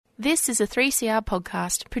This is a 3CR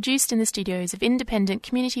podcast produced in the studios of independent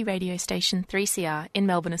community radio station 3CR in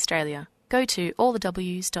Melbourne, Australia. Go to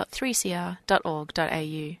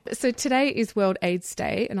allthews.3cr.org.au. So today is World AIDS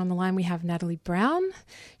Day, and on the line we have Natalie Browne.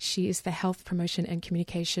 She is the Health Promotion and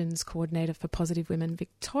Communications Coordinator for Positive Women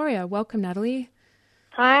Victoria. Welcome, Natalie.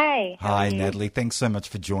 Hi. Hi, Natalie. Thanks so much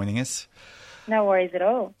for joining us. No worries at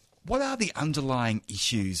all. What are the underlying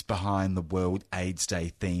issues behind the World AIDS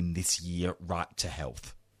Day theme this year, Right to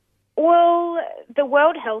Health? Well, the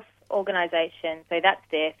World Health Organization, so that's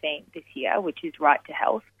their theme this year, which is Right to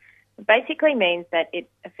Health, basically means that it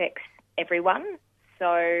affects everyone.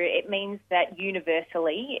 So it means that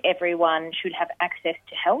universally everyone should have access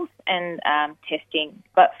to health and testing.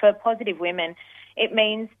 But for positive women, it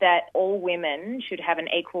means that all women should have an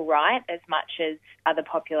equal right, as much as other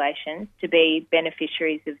populations, to be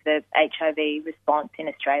beneficiaries of the HIV response in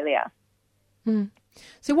Australia.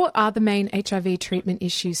 So what are the main HIV treatment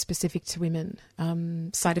issues specific to women?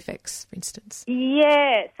 Side effects, for instance?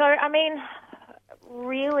 Yeah, so I mean,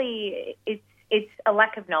 really it's a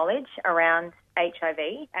lack of knowledge around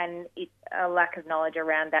HIV, and it's a lack of knowledge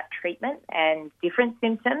around that treatment and different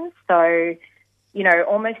symptoms. So, you know,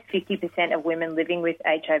 almost 50% of women living with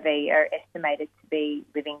HIV are estimated to be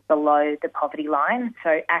living below the poverty line.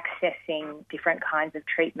 So accessing different kinds of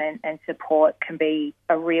treatment and support can be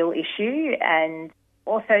a real issue, and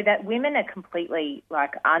also that women are completely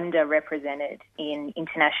underrepresented in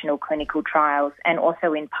international clinical trials and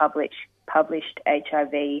also in published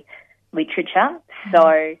HIV literature.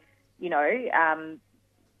 So, you know,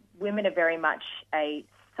 women are very much a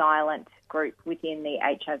silent group within the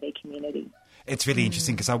HIV community. It's really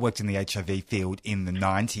interesting because I worked in the HIV field in the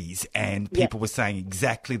 90s and people were saying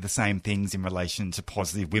exactly the same things in relation to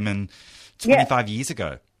positive women 25 years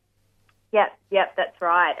ago. Yep, that's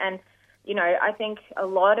right. And, you know, I think a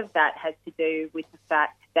lot of that has to do with the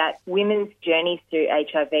fact that women's journeys through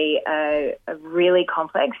HIV are really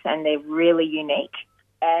complex and they're really unique.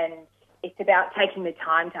 And it's about taking the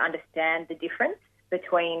time to understand the difference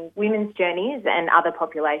between women's journeys and other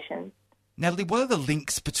populations. Natalie, what are the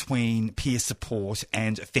links between peer support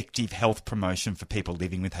and effective health promotion for people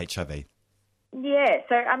living with HIV? Yeah,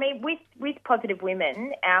 so I mean, with positive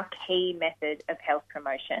women, our key method of health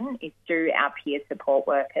promotion is through our peer support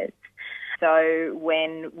workers. So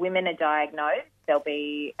when women are diagnosed, they'll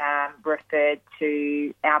be referred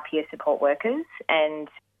to our peer support workers, and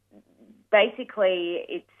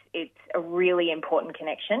basically it's a really important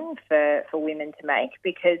connection for women to make,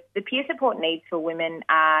 because the peer support needs for women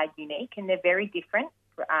are unique and they're very different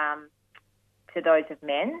to those of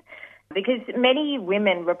men, because many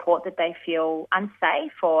women report that they feel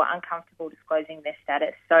unsafe or uncomfortable disclosing their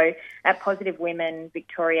status. So at Positive Women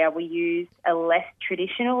Victoria, we use a less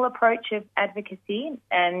traditional approach of advocacy,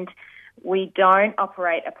 and we don't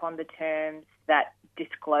operate upon the terms that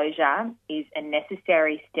disclosure is a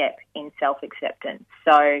necessary step in self-acceptance.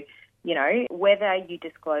 So, you know, whether you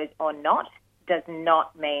disclose or not does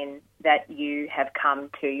not mean that you have come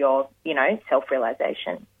to your, you know,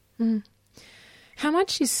 self-realisation. How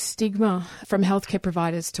much is stigma from healthcare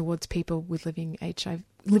providers towards people with living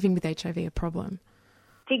with HIV a problem?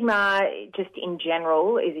 Stigma, just in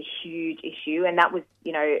general, is a huge issue, and that was,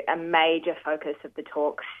 you know, a major focus of the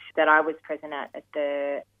talks that I was present at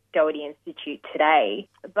the Doherty Institute today.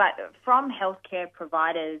 But from healthcare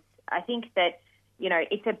providers, I think that, you know,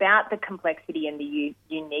 it's about the complexity and the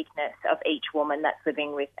uniqueness of each woman that's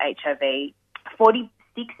living with HIV. 46%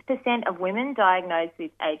 of women diagnosed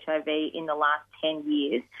with HIV in the last 10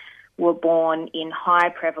 years were born in high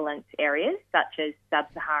prevalence areas such as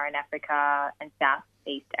Sub-Saharan Africa and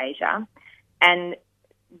Southeast Asia. And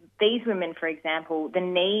these women, for example, the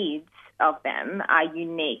needs of them are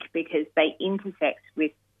unique because they intersect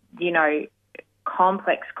with, you know,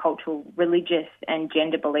 complex cultural, religious and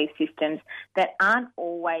gender belief systems that aren't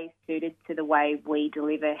always suited to the way we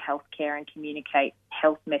deliver healthcare and communicate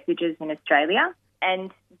health messages in Australia.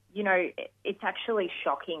 And, you know, it's actually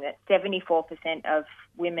shocking that 74% of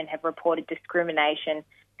women have reported discrimination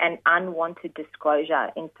and unwanted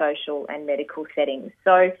disclosure in social and medical settings.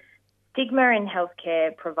 So stigma in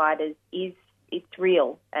healthcare providers it's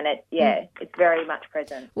real, and it's very much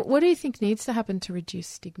present. What do you think needs to happen to reduce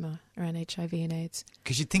stigma around HIV and AIDS?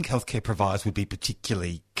 Because you'd think healthcare providers would be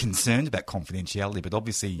particularly concerned about confidentiality, but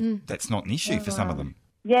obviously that's not an issue for some of them.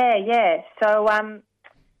 Yeah. So I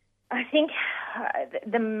think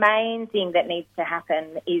the main thing that needs to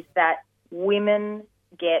happen is that women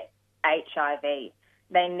get HIV.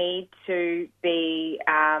 They need to be,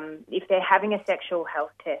 if they're having a sexual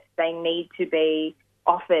health test, they need to be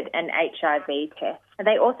offered an HIV test. And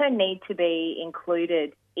they also need to be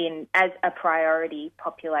included as a priority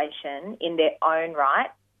population in their own right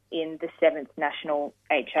in the 7th National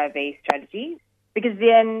HIV Strategy. Because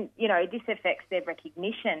then, this affects their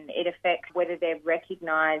recognition. It affects whether they're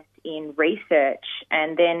recognised in research,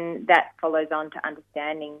 and then that follows on to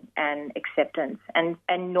understanding and acceptance and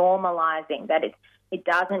normalising that it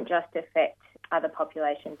doesn't just affect other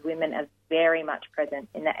populations. Women are very much present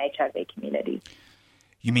in the HIV community.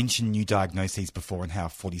 You mentioned new diagnoses before and how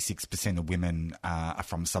 46% of women are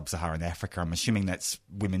from sub-Saharan Africa. I'm assuming that's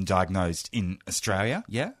women diagnosed in Australia,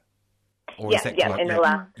 yeah? Or is that in the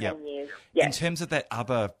last 10 years. Yeah. In terms of that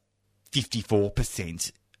other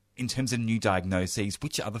 54%, in terms of new diagnoses,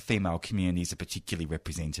 which other female communities are particularly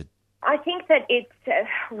represented? I think that it's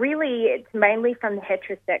mainly from the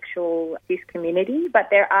heterosexual cis community, but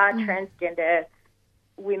there are transgender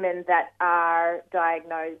women that are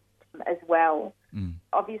diagnosed as well.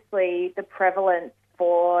 Obviously, the prevalence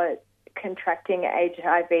for contracting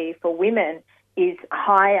HIV for women is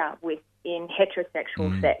higher in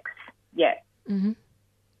heterosexual sex. Yeah. Mm-hmm.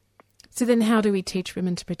 So then how do we teach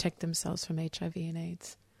women to protect themselves from HIV and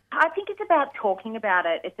AIDS? I think it's about talking about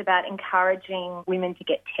it. It's about encouraging women to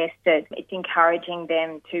get tested. It's encouraging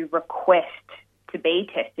them to request to be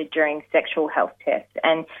tested during sexual health tests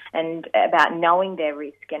and about knowing their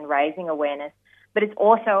risk and raising awareness. But it's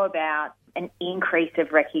also about an increase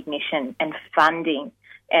of recognition and funding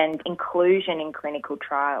and inclusion in clinical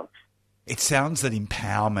trials. It sounds that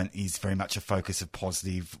empowerment is very much a focus of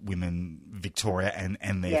Positive Women Victoria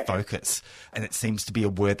and their focus. And it seems to be a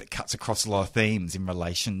word that cuts across a lot of themes in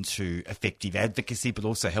relation to effective advocacy, but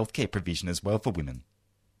also healthcare provision as well for women.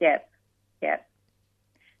 Yeah,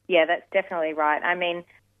 that's definitely right. I mean,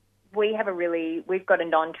 we've got a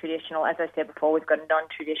non-traditional, as I said before, we've got a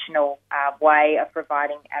non-traditional way of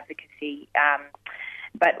providing advocacy.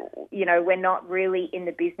 But, we're not really in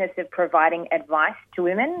the business of providing advice to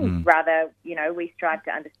women. Rather, we strive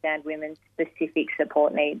to understand women's specific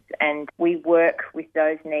support needs, and we work with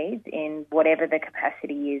those needs in whatever the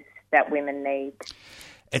capacity is that women need.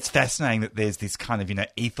 It's fascinating that there's this kind of,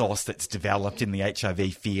 ethos that's developed in the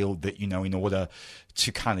HIV field that, in order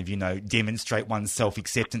to kind of, demonstrate one's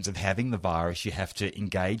self-acceptance of having the virus, you have to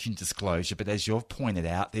engage in disclosure. But as you've pointed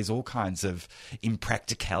out, there's all kinds of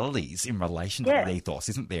impracticalities in relation to that ethos,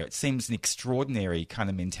 isn't there? It seems an extraordinary kind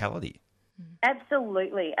of mentality.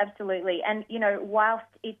 Absolutely. And, whilst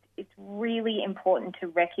it's really important to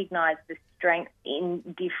recognise the strength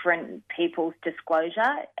in different people's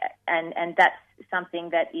disclosure, and that's something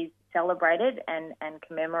that is celebrated and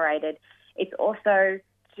commemorated, it's also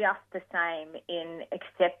just the same in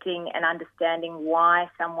accepting and understanding why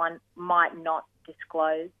someone might not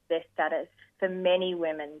disclose their status. For many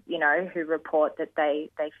women, who report that they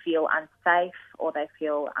feel unsafe or they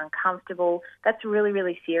feel uncomfortable, that's really,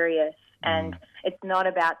 really serious. And it's not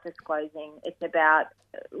about disclosing. It's about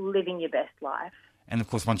living your best life. And, of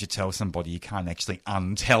course, once you tell somebody, you can't actually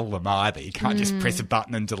untell them either. You can't just press a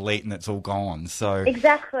button and delete and it's all gone. So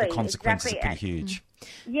exactly, the consequences are pretty huge.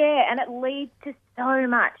 Yeah, and it leads to so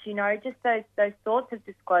much, just those thoughts of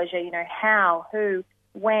disclosure, how, who,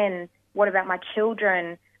 when, what about my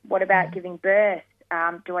children, what about giving birth,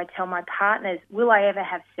 do I tell my partners, will I ever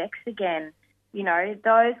have sex again?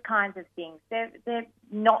 Those kinds of things, they're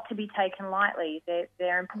not to be taken lightly.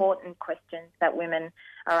 They're important questions that women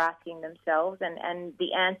are asking themselves, and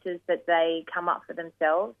the answers that they come up for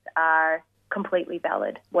themselves are completely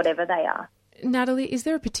valid, whatever they are. Natalie, is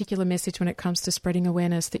there a particular message when it comes to spreading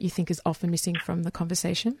awareness that you think is often missing from the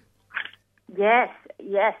conversation? Yes.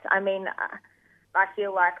 I mean, I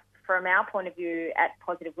feel like from our point of view at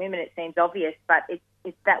Positive Women, it seems obvious, but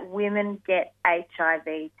it's that women get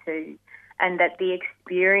HIV too, and that the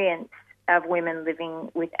experience of women living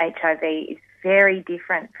with HIV is very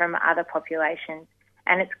different from other populations.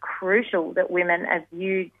 And it's crucial that women are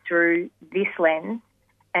viewed through this lens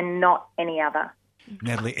and not any other.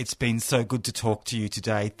 Natalie, it's been so good to talk to you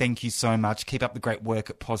today. Thank you so much. Keep up the great work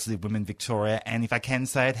at Positive Women Victoria. And if I can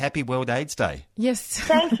say it, happy World AIDS Day. Yes.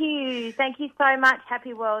 Thank you. Thank you so much.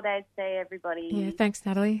 Happy World AIDS Day, everybody. Yeah, thanks,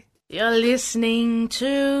 Natalie. You're listening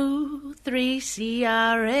to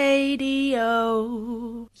 3CR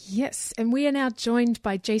Radio. Yes, and we are now joined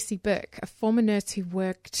by JC Burke, a former nurse who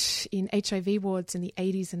worked in HIV wards in the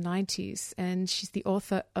 80s and 90s, and she's the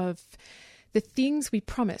author of The Things We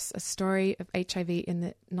Promise, a story of HIV in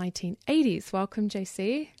the 1980s. Welcome,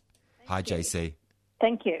 JC. Hi, JC.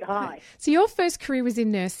 Thank you. Hi. So your first career was in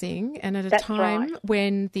nursing, and at a That's time right.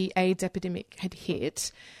 when the AIDS epidemic had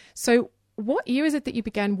hit. So what year is it that you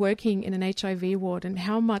began working in an HIV ward, and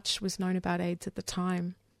how much was known about AIDS at the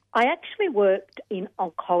time? I actually worked in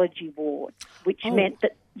oncology ward, which meant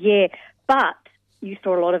that, but you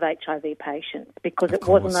saw a lot of HIV patients because it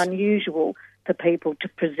wasn't unusual for people to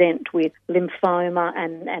present with lymphoma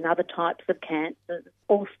and other types of cancers.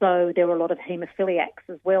 Also, there were a lot of haemophiliacs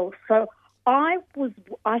as well. So I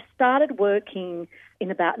started working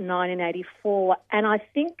in about 1984, and I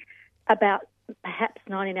think about perhaps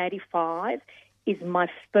 1985 is my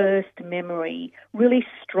first memory, really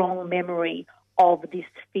strong memory of this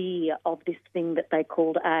fear of this thing that they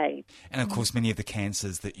called AIDS. And of course, many of the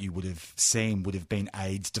cancers that you would have seen would have been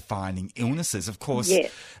AIDS-defining illnesses. Of course,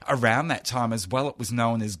 around that time as well, it was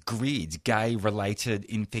known as GRID, gay-related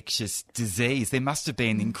infectious disease. There must have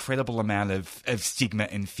been an incredible amount of stigma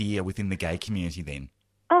and fear within the gay community then.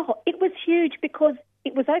 Oh, it was huge because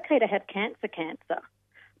it was okay to have cancer.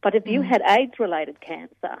 But if you had AIDS-related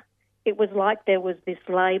cancer, it was like there was this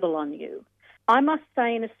label on you. I must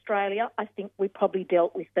say in Australia, I think we probably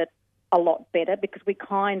dealt with it a lot better because we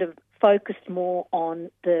kind of focused more on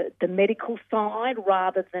the medical side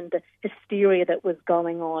rather than the hysteria that was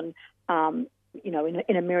going on,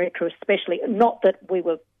 in America especially. Not that we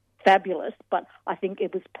were fabulous, but I think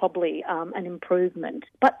it was probably an improvement.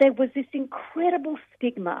 But there was this incredible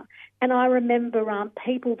stigma, and I remember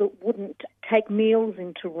people that wouldn't take meals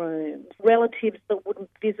into rooms, relatives that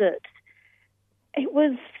wouldn't visit. It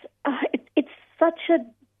was, it's such a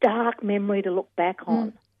dark memory to look back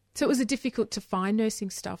on. So was it difficult to find nursing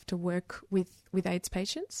staff to work with AIDS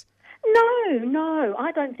patients? No,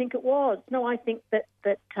 I don't think it was. No, I think that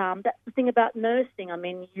that's the thing about nursing. I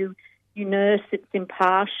mean, you nurse, it's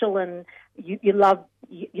impartial, and you love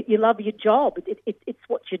your job. It's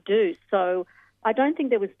what you do. So I don't think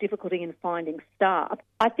there was difficulty in finding staff.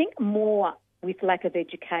 I think more with lack of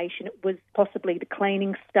education, it was possibly the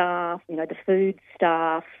cleaning staff, the food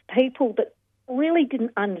staff, people that really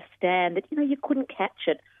didn't understand that, you couldn't catch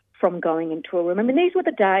it from going into a room. I mean, these were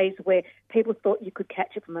the days where people thought you could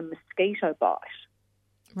catch it from a mosquito bite.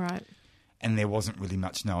 Right. And there wasn't really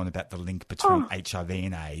much known about the link between HIV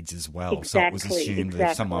and AIDS as well. Exactly, so it was assumed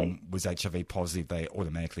that if someone was HIV positive, they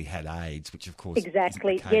automatically had AIDS, which of course isn't the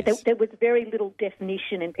case. Yeah, there was very little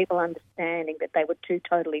definition in people understanding that they were two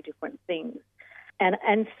totally different things.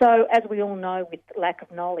 And so, as we all know, with lack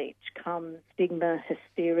of knowledge comes stigma,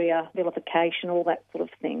 hysteria, vilification, all that sort of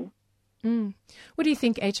thing. What do you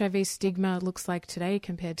think HIV stigma looks like today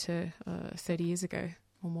compared to 30 years ago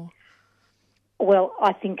or more? Well,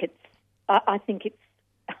 I think it's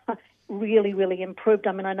really, really improved.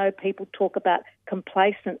 I mean, I know people talk about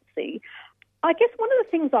complacency. I guess one of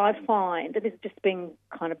the things I find, and this is just being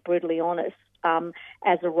kind of brutally honest,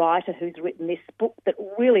 as a writer who's written this book, that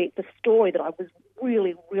really the story that I was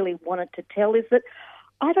really, really wanted to tell is that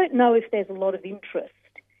I don't know if there's a lot of interest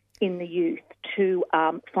in the youth to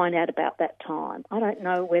find out about that time. I don't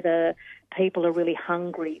know whether people are really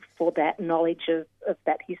hungry for that knowledge of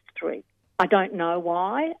that history. I don't know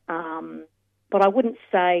why, but I wouldn't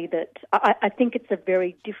say that. I think it's a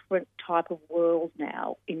very different type of world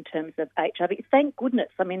now in terms of HIV. Thank goodness.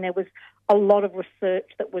 I mean, there was a lot of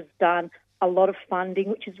research that was done, a lot of funding,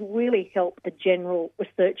 which has really helped the general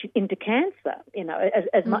research into cancer,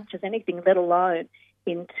 as much as anything, let alone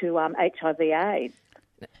into HIV/AIDS.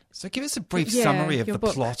 So give us a brief summary of the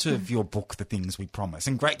plot of your book, The Things We Promise.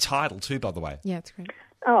 And great title too, by the way. Yeah, it's great.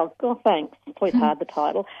 Oh, thanks. It's always hard, the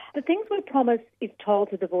title. The Things We Promise is told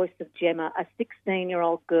through the voice of Gemma, a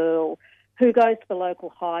 16-year-old girl who goes to the local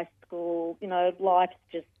high school. Life's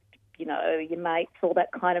just, your mates, all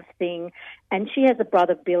that kind of thing. And she has a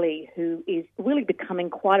brother, Billy, who is really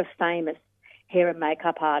becoming quite a famous hair and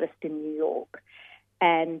makeup artist in New York.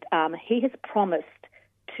 And he has promised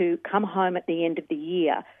to come home at the end of the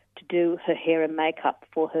year to do her hair and makeup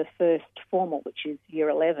for her first formal, which is year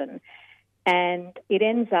 11. And it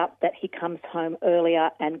ends up that he comes home earlier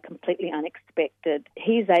and completely unexpected.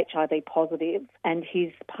 He's HIV positive, and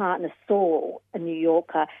his partner, Saul, a New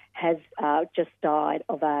Yorker, has just died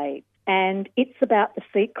of AIDS. And it's about the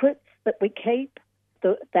secrets that we keep,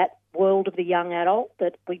 that world of the young adult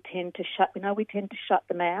that we tend to shut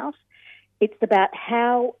them out. It's about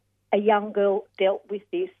how a young girl dealt with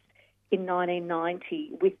this in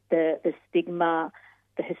 1990, with the stigma,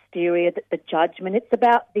 the hysteria, the judgment. It's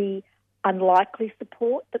about the unlikely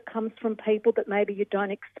support that comes from people that maybe you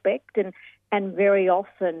don't expect, and very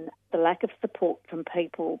often the lack of support from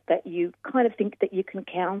people that you kind of think that you can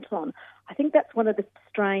count on. I think that's one of the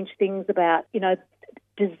strange things about,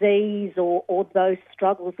 disease or those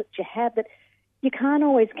struggles that you have, that you can't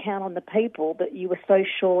always count on the people that you were so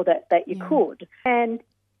sure that you could. And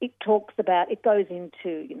it goes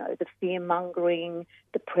into, the fear-mongering,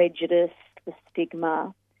 the prejudice, the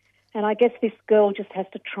stigma. And I guess this girl just has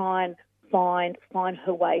to try and find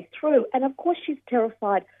her way through. And of course she's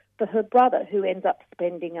terrified for her brother, who ends up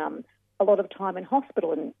spending a lot of time in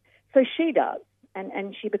hospital. And so she does,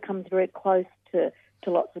 and she becomes very close to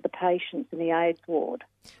lots of the patients in the AIDS ward.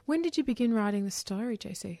 When did you begin writing the story,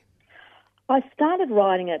 JC? I started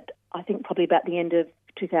writing it, I think, probably about the end of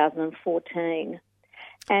 2014.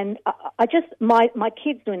 And my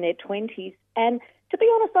kids are in their 20s, and to be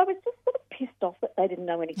honest, I was just sort of pissed off that they didn't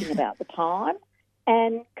know anything about the time.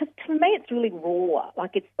 And because to me it's really raw.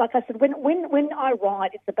 Like I said, when I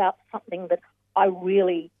write, it's about something that I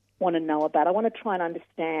really want to know about. I want to try and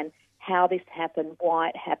understand how this happened,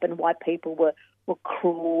 why people were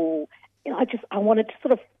cruel. You know, I wanted to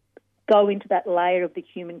sort of go into that layer of the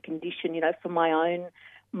human condition, you know, for my own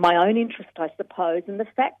interest, I suppose. And the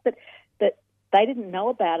fact that they didn't know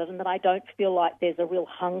about it, and that I don't feel like there's a real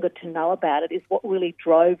hunger to know about it, is what really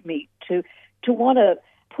drove me to want to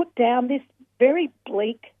put down this very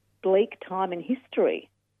bleak time in history.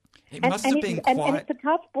 It must have been quite... And it's a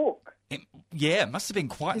tough book. It must have been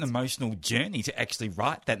quite an emotional journey to actually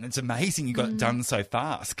write that, and it's amazing you got it done so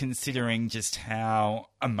fast, considering just how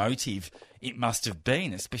emotive it must have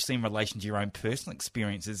been, especially in relation to your own personal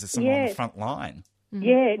experiences as someone on the front line.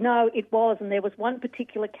 Yeah, no, it was, and there was one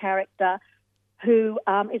particular character who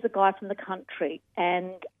is a guy from the country,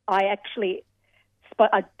 and I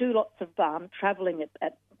do lots of travelling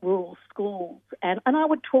at rural schools, and I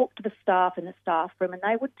would talk to the staff in the staff room, and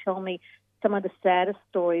they would tell me some of the saddest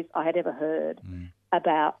stories I had ever heard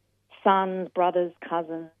about sons, brothers,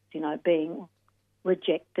 cousins, you know, being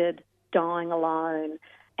rejected, dying alone.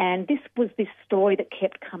 And this was this story that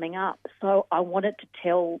kept coming up. So I wanted to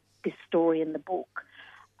tell this story in the book.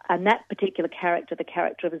 And that particular character, the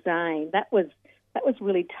character of Zane, that was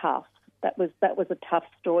really tough. That was a tough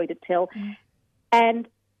story to tell. And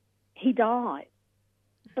he died.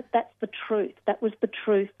 But that's the truth. That was the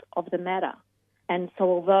truth of the matter. And so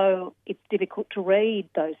although it's difficult to read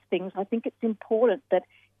those things, I think it's important that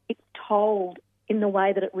it's told in the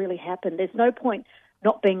way that it really happened. There's no point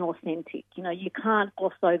not being authentic. You know, you can't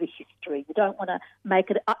gloss over history. You don't want to make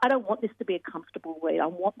it... I don't want this to be a comfortable read. I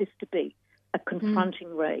want this to be a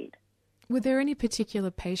confronting read. Were there any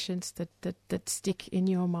particular patients that stick in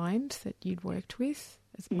your mind that you'd worked with?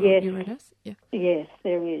 Yes. You read us? Yeah. Yes,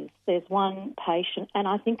 there is. There's one patient, and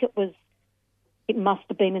I think it must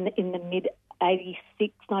have been in the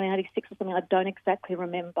mid-1986 or something. I don't exactly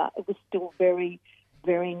remember. It was still very,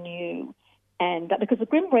 very new. And because the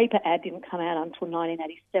Grim Reaper ad didn't come out until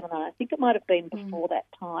 1987, and I think it might have been before that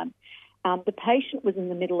time. The patient was in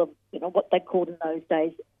the middle of, you know, what they called in those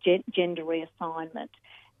days gender reassignment,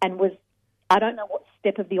 and was, I don't know what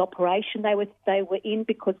step of the operation they were in,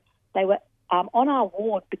 because they were on our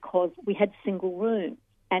ward because we had single rooms,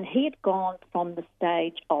 and he had gone from the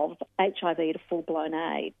stage of HIV to full-blown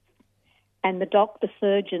AIDS, and the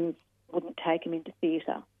surgeons wouldn't take him into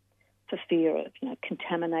theatre for fear of, you know,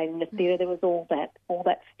 contaminating the theatre. There was all that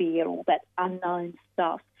fear, all that unknown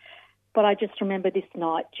stuff. But I just remember this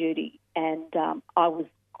night, Judy, and I was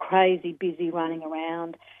crazy busy running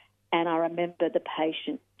around, and I remember the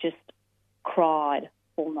patient just cried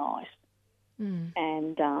all night,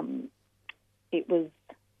 and it was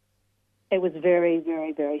very,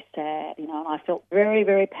 very, very sad, you know, and I felt very,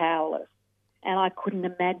 very powerless, and I couldn't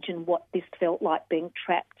imagine what this felt like, being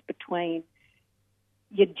trapped between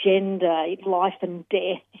your gender, life and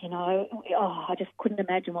death, you know. Oh, I just couldn't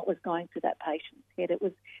imagine what was going through that patient's head. It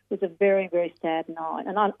was a very, very sad night,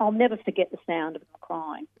 and I'll never forget the sound of them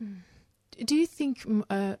crying. Do you think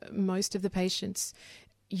most of the patients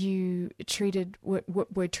you treated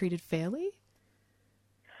were treated fairly?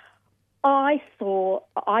 I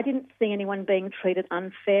didn't see anyone being treated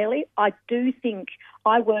unfairly. I do think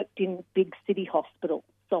I worked in big city hospitals,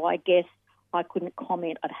 so I guess I couldn't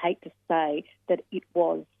comment. I'd hate to say that it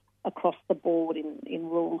was across the board in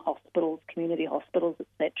rural hospitals, community hospitals,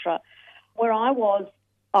 etc. Where I always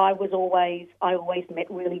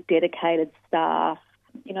met really dedicated staff,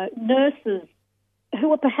 you know, nurses who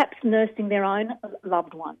were perhaps nursing their own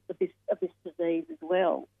loved ones of this disease as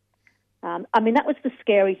well. I mean, that was the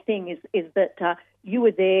scary thing, is that you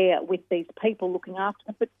were there with these people looking after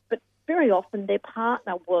them, but very often their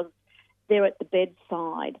partner was there at the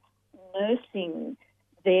bedside, nursing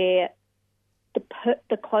the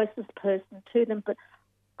closest person to them, but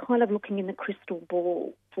kind of looking in the crystal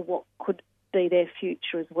ball for what could be their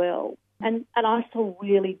future as well. And I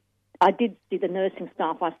did see the nursing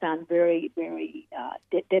staff. I found very, very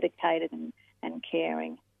dedicated and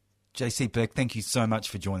caring. JC Burke, thank you so much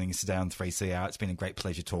for joining us today on 3CR. It's been a great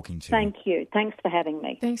pleasure talking to you. Thank you. Thanks for having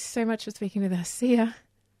me. Thanks so much for speaking with us. See ya.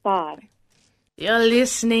 Bye. You're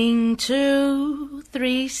listening to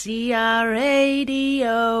 3CR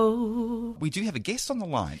Radio. We do have a guest on the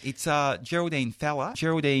line. It's Geraldine Fela.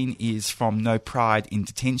 Geraldine is from No Pride in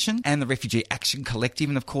Detention and the Refugee Action Collective,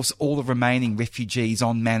 and of course all the remaining refugees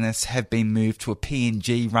on Manus have been moved to a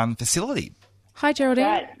PNG-run facility. Hi, Geraldine.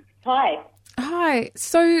 Right. Hi. Hi.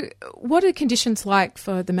 So what are conditions like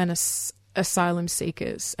for the Manus asylum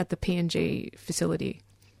seekers at the PNG facility?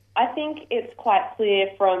 I think it's quite clear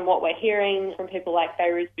from what we're hearing from people like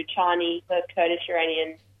Manus Island, the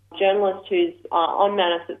Kurdish-Iranian journalist who's on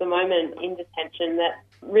Manus at the moment in detention, that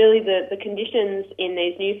really the conditions in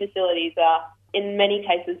these new facilities are in many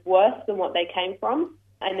cases worse than what they came from,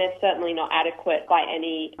 and they're certainly not adequate by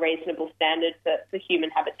any reasonable standard for human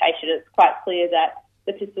habitation. It's quite clear that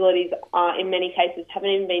the facilities in many cases haven't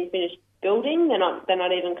even been finished building. They're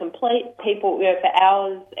not even complete. People, for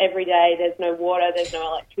hours every day, there's no water, there's no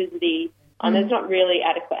electricity, and there's not really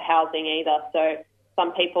adequate housing either. So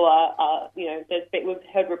some people are we've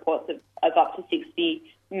heard reports of up to 60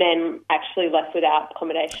 men actually left without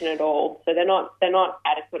accommodation at all. So they're not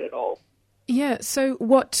adequate at all. Yeah. So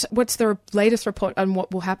what's the latest report on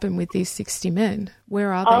what will happen with these 60 men?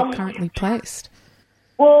 Where are they currently placed?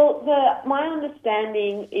 Well, my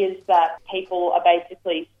understanding is that people are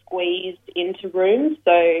basically squeezed into rooms.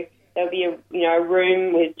 So there'll be a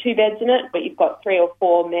room with 2 beds in it, but you've got 3 or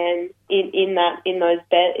 4 men in those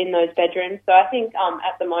bedrooms. So I think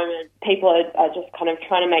at the moment people are just kind of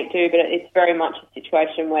trying to make do, but it's very much a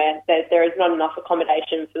situation where there is not enough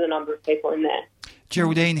accommodation for the number of people in there.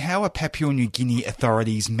 Geraldine, how are Papua New Guinea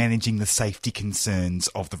authorities managing the safety concerns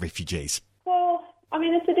of the refugees? Well, I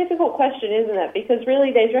mean, it's a difficult question, isn't it? Because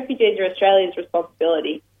really these refugees are Australia's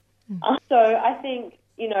responsibility. So I think,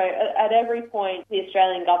 at every point the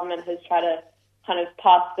Australian government has tried to kind of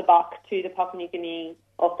pass the buck to the Papua New Guinea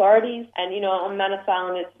authorities. And, on Manus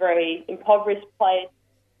Island it's a very impoverished place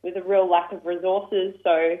with a real lack of resources,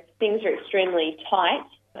 so things are extremely tight.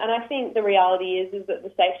 And I think the reality is that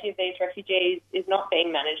the safety of these refugees is not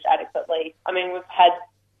being managed adequately. I mean, we've had,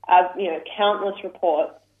 countless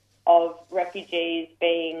reports of refugees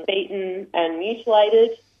being beaten and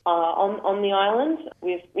mutilated on the island.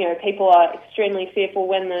 People are extremely fearful.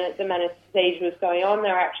 When the Manus siege was going on,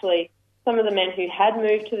 there were actually some of the men who had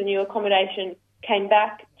moved to the new accommodation came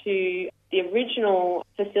back to the original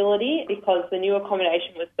facility because the new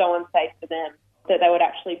accommodation was so unsafe for them that they would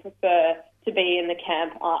actually prefer to be in the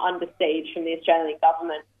camp under siege from the Australian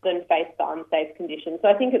government than face the unsafe conditions. So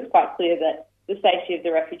I think it's quite clear that the safety of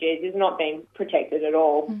the refugees is not being protected at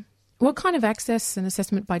all. What kind of access and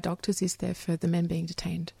assessment by doctors is there for the men being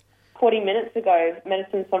detained? 40 minutes ago,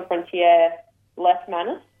 Médecins Sans Frontières left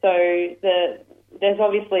Manus, so there's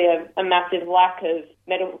obviously a massive lack of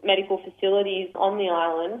medical facilities on the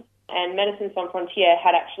island, and Médecins Sans Frontières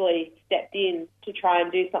had actually stepped in to try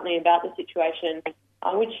and do something about the situation,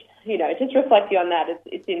 which, just reflecting on that,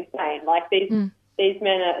 it's insane. Like, these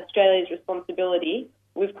men are Australia's responsibility.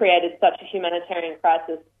 We've created such a humanitarian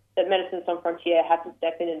crisis that Médecins Sans Frontières have to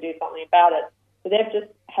step in and do something about it. So they've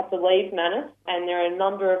just had to leave Manus, and there are a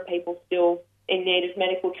number of people still in need of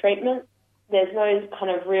medical treatment. There's no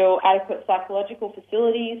kind of real adequate psychological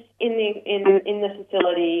facilities in the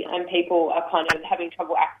facility, and people are kind of having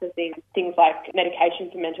trouble accessing things like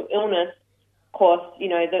medication for mental illness. Of course,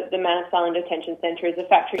 the Manus Island Detention Centre is a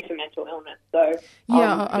factory for mental illness. So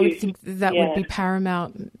I would think that would be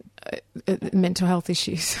paramount mental health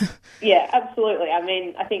issues. Yeah, absolutely. I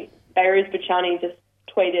mean, I think Manus Island just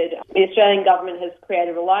tweeted, the Australian government has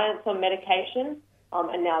created reliance on medication,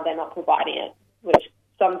 and now they're not providing it, which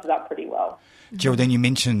sums it up pretty well. Geraldine, you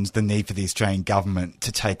mentioned the need for the Australian government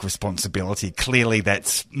to take responsibility. Clearly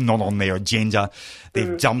that's not on their agenda.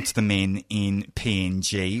 They've dumped the men in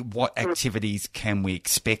PNG. What activities can we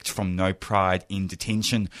expect from No Pride in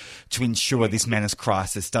Detention to ensure this Manus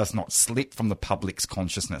crisis does not slip from the public's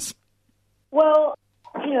consciousness? Well,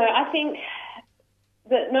 I think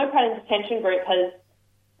the No Pride in Detention group has,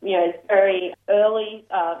 very early,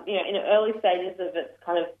 in the early stages of its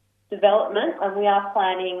kind of development, and we are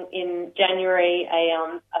planning in January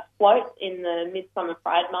a float in the Midsummer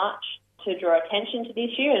Pride March to draw attention to the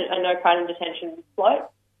issue, and a No Pride in Detention float.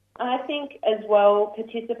 And I think as well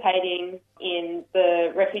participating in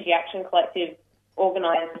the Refugee Action Collective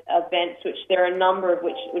organised events, which there are a number of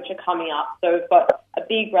which are coming up. So we've got a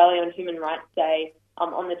big rally on Human Rights Day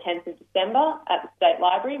on the 10th of December at the State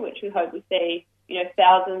Library, which we hope we see,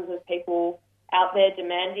 thousands of people out there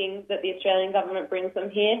demanding that the Australian government brings them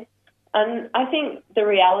here. And I think the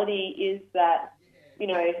reality is that,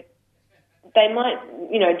 they might,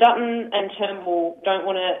 Dutton and Turnbull don't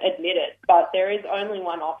want to admit it, but there is only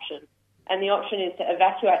one option. And the option is to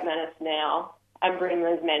evacuate Manus now and bring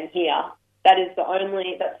those men here. That's the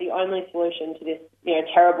only solution to this,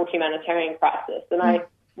 terrible humanitarian crisis. And I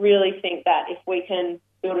really think that if we can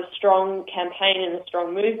build a strong campaign and a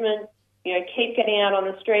strong movement, keep getting out on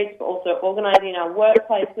the streets, but also organising our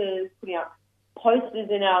workplaces, putting up posters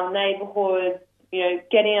in our neighbourhoods,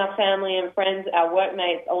 getting our family and friends, our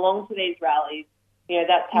workmates along to these rallies,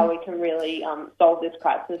 that's how we can really solve this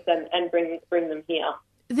crisis and bring them here.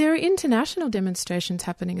 There are international demonstrations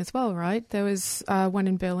happening as well, right? There was one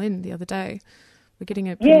in Berlin the other day. We're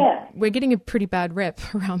getting a pretty bad rep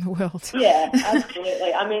around the world. Yeah,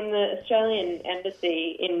 absolutely. I mean, the Australian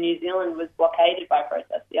embassy in New Zealand was blockaded by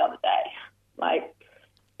protests the other day.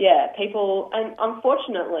 People, and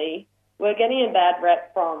unfortunately, we're getting a bad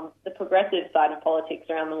rep from the progressive side of politics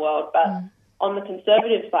around the world, but on the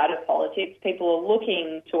conservative side of politics, people are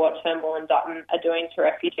looking to what Turnbull and Dutton are doing to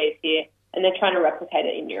refugees here, and they're trying to replicate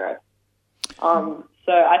it in Europe.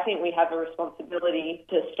 So I think we have a responsibility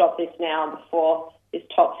to stop this now before this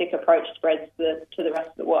toxic approach spreads to the rest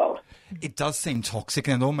of the world. It does seem toxic,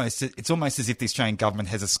 and it's almost as if the Australian government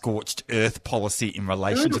has a scorched earth policy in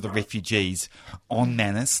relation to the refugees on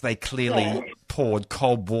Manus. They clearly poured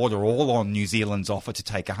cold water all on New Zealand's offer to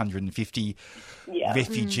take 150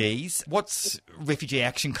 refugees. What's Refugee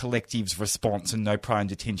Action Collective's response and No Prior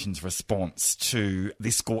Detention's response to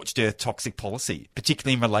this scorched earth toxic policy,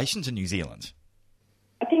 particularly in relation to New Zealand?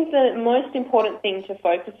 I think the most important thing to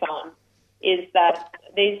focus on is that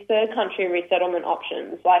these third country resettlement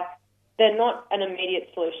options, they're not an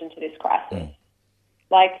immediate solution to this crisis.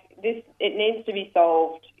 It needs to be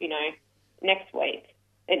solved, next week.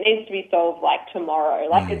 It needs to be solved tomorrow.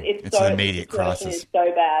 It's an immediate crisis. It's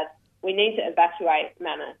so bad. We need to evacuate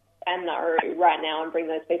Manus and Nauru right now and bring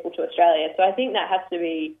those people to Australia. So I think that has to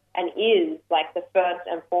be and is the first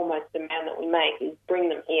and foremost demand that we make is bring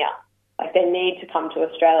them here. They need to come to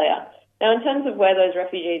Australia. Now, in terms of where those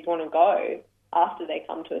refugees want to go after they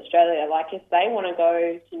come to Australia, if they want to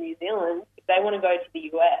go to New Zealand, if they want to go to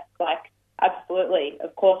the US, absolutely,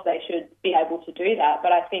 of course they should be able to do that.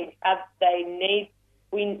 But I think Australia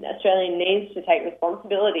needs to take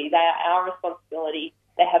responsibility. They are our responsibility.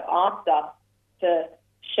 They have asked us to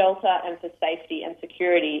shelter and for safety and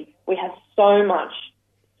security. We have so much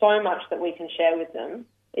that we can share with them.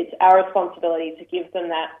 It's our responsibility to give them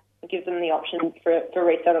that. Give them the option for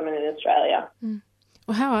resettlement in Australia.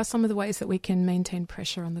 Well, how are some of the ways that we can maintain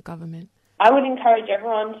pressure on the government? I would encourage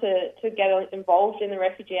everyone to get involved in the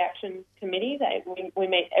Refugee Action Committee. We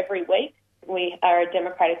meet every week. We are a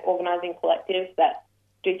democratic organising collective that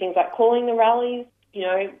do things like calling the rallies,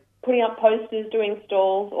 putting up posters, doing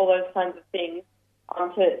stalls, all those kinds of things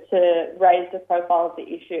to raise the profile of the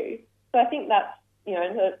issue. So I think that's,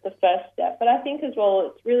 the first step. But I think as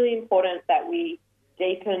well it's really important that we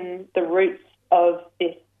deepen the roots of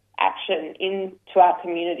this action into our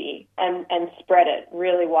community and spread it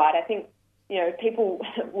really wide. I think, people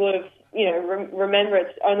would have, remember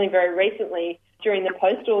it's only very recently during the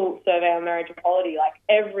postal survey on marriage equality,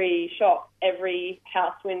 every shop, every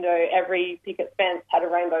house window, every picket fence had a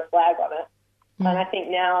rainbow flag on it. And I think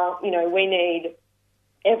now, we need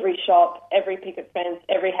every shop, every picket fence,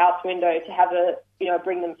 every house window to have a,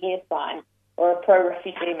 bring them here sign or a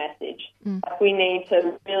pro-refugee message. We need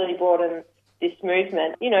to really broaden this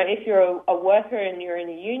movement. If you're a worker and you're in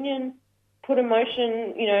a union, put a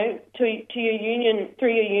motion, to your union,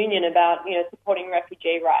 through your union about, supporting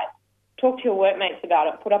refugee rights. Talk to your workmates about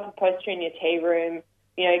it. Put up a poster in your tea room.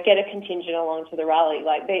 Get a contingent along to the rally.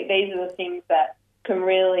 These are the things that can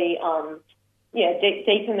really,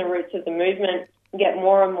 deepen the roots of the movement, get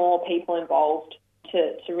more and more people involved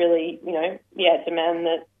to really, demand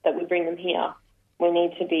that we bring them here. We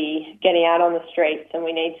need to be getting out on the streets, and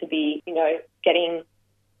we need to be, getting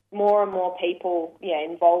more and more people,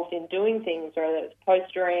 involved in doing things, whether it's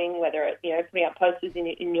postering, whether it's, putting up posters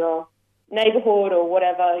in your neighbourhood or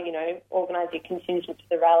whatever, organise your contingent to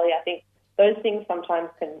the rally. I think those things sometimes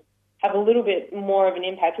can have a little bit more of an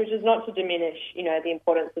impact, which is not to diminish, the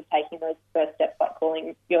importance of taking those first steps like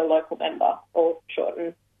calling your local member or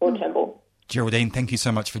Shorten or Turnbull. Geraldine, thank you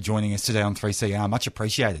so much for joining us today on 3CR. Much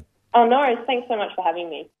appreciated. Oh, no, thanks so much for having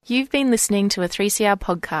me. You've been listening to a 3CR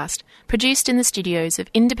podcast produced in the studios of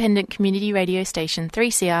independent community radio station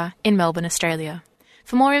 3CR in Melbourne, Australia.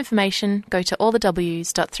 For more information, go to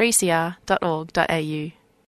allthews.3cr.org.au.